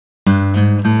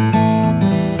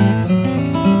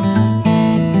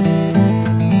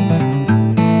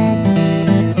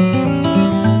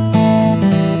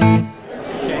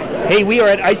we are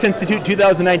at Ice Institute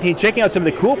 2019 checking out some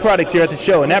of the cool products here at the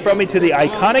show, and that brought me to the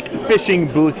Iconic Fishing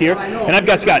booth here, and I've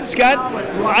got Scott. Scott,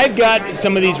 I've got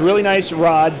some of these really nice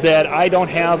rods that I don't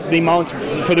have the mount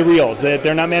for the reels, that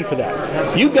they're not meant for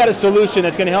that. You've got a solution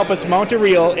that's going to help us mount a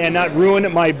reel and not ruin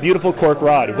my beautiful Cork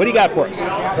rod. What do you got for us?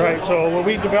 Right, so what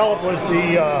we developed was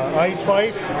the Ice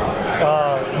Vice.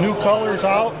 New colors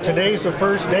out. Today's the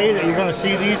first day that you're going to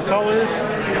see these colors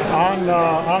on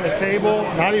the table.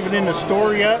 Not even in the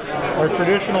store yet. Our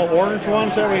traditional orange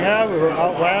ones that we have were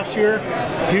out last year.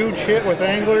 Huge hit with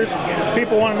anglers.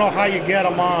 People want to know how you get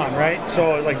them on, right?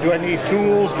 So like, do I need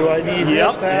tools? Do I need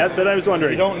this, that? That's what I was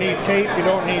wondering. You don't need tape. You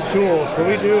don't need tools. What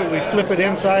we do is we flip it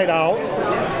inside out.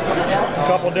 A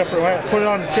couple different ways. Put it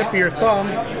on the tip of your thumb.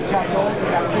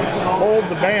 Hold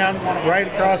the band right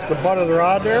across the butt of the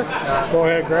rod there. Go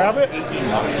ahead, grab it.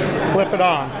 Flip it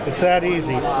on. It's that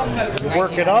easy. You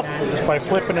work it up just by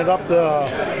flipping it up the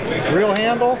reel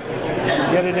handle.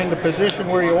 Get it into position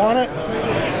where you want it.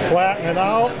 Flatten it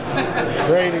out.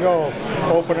 Ready to go.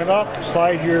 Open it up.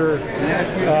 Slide your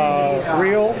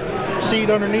reel seat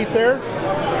underneath there.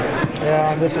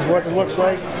 And this is what it looks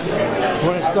like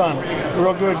when it's done.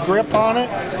 Real good grip on it.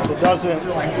 It doesn't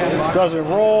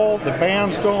roll. The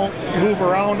bands don't move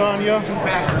around on you.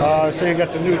 So you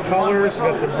got the new colors. You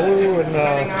got the blue and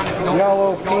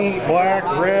yellow, pink, black,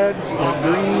 red,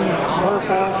 green,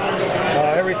 purple,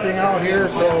 everything out here.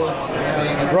 So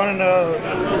running a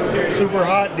super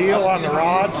hot deal on the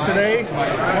rods today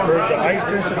for the Ice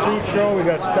Institute show. We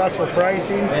got special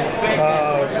pricing,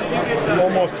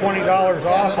 almost $20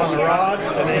 off on the rod,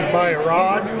 and then you buy a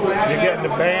rod, you're getting the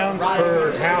bands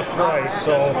for half price.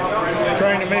 So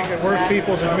trying to make it worth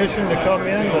people's admission to come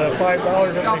in, the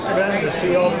 $5 that they spend to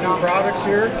see all the new products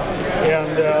here.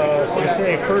 And like I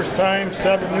say, first time,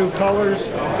 7 new colors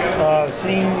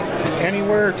seen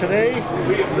anywhere today.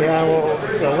 Yeah, well,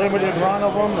 a limited run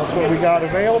of them, that's what we got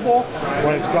available.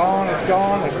 When it's gone, it's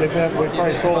gone. We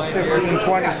probably sold 15,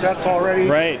 20 sets already.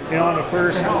 Right. You know, in the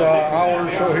first hour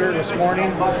or so here this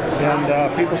morning.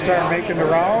 And people start making the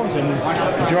rounds and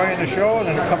enjoying the show, and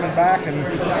then they're coming back and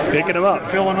picking them up,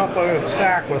 filling up a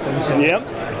sack with them. So.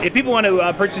 Yep. If people want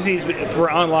to purchase these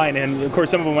for online, and of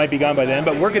course some of them might be gone by then,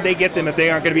 but where could they get them if they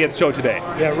aren't going to be at the show today?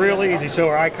 Yeah, real easy. So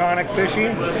our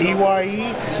EyeconicFishing,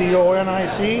 EyeConic,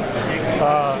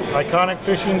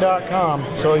 EyeconicFishing.com.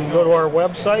 So you can go to our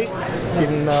website, you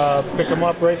can pick them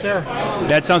up right there.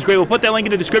 That sounds great. We'll put that link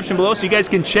in the description below so you guys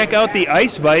can check out the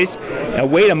Ice Vice, a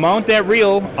way to mount that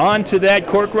reel onto that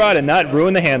Cork rod and not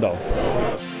ruin the handle.